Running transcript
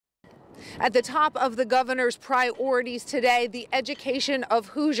At the top of the governor's priorities today, the education of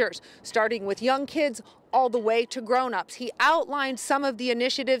Hoosiers, starting with young kids all the way to grown-ups. He outlined some of the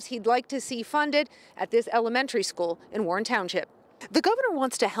initiatives he'd like to see funded at this elementary school in Warren Township. The governor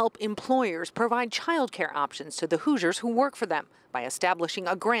wants to help employers provide child care options to the Hoosiers who work for them by establishing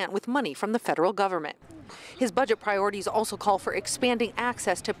a grant with money from the federal government. His budget priorities also call for expanding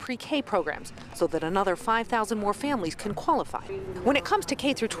access to pre-K programs so that another 5,000 more families can qualify. When it comes to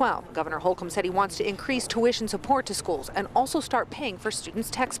K through 12, Governor Holcomb said he wants to increase tuition support to schools and also start paying for students'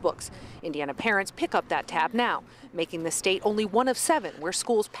 textbooks. Indiana parents pick up that tab now, making the state only one of 7 where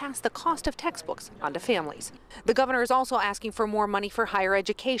schools pass the cost of textbooks onto families. The governor is also asking for more money for higher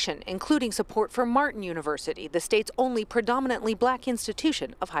education, including support for Martin University, the state's only predominantly black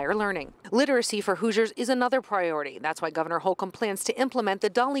institution of higher learning. Literacy for Hoosiers is another priority. That's why Governor Holcomb plans to implement the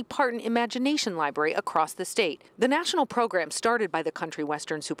Dolly Parton Imagination Library across the state. The national program, started by the country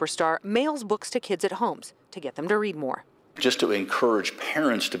western superstar, mails books to kids at homes to get them to read more. Just to encourage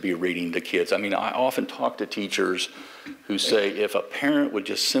parents to be reading to kids. I mean, I often talk to teachers who say if a parent would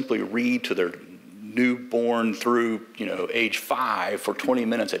just simply read to their newborn through, age 5 for 20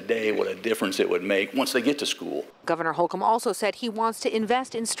 minutes a day, what a difference it would make once they get to school. Governor Holcomb also said he wants to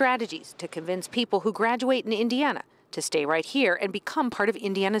invest in strategies to convince people who graduate in Indiana to stay right here and become part of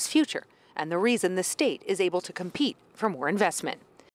Indiana's future, and the reason the state is able to compete for more investment.